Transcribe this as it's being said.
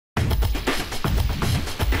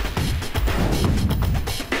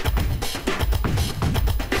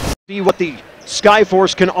See what the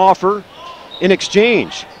Skyforce can offer in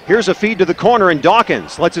exchange. Here's a feed to the corner, and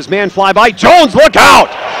Dawkins lets his man fly by. Jones, look out!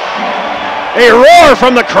 A roar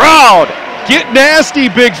from the crowd. Get nasty,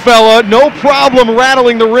 big fella. No problem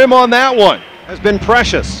rattling the rim on that one. Has been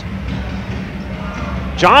precious.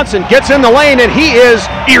 Johnson gets in the lane, and he is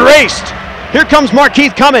erased. Here comes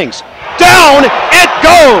Markeith Cummings. Down it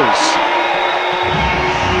goes!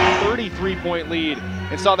 33-point lead,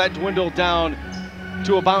 and saw that dwindle down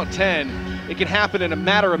to about 10. It can happen in a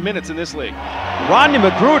matter of minutes in this league. Rodney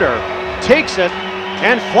Magruder takes it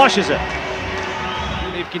and flushes it.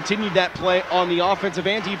 They've continued that play on the offensive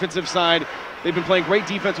and defensive side. They've been playing great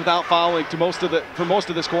defense without fouling for most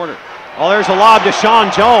of this quarter. Oh, there's a lob to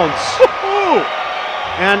Sean Jones.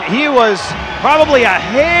 And he was probably a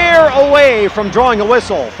hair away from drawing a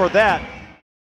whistle for that.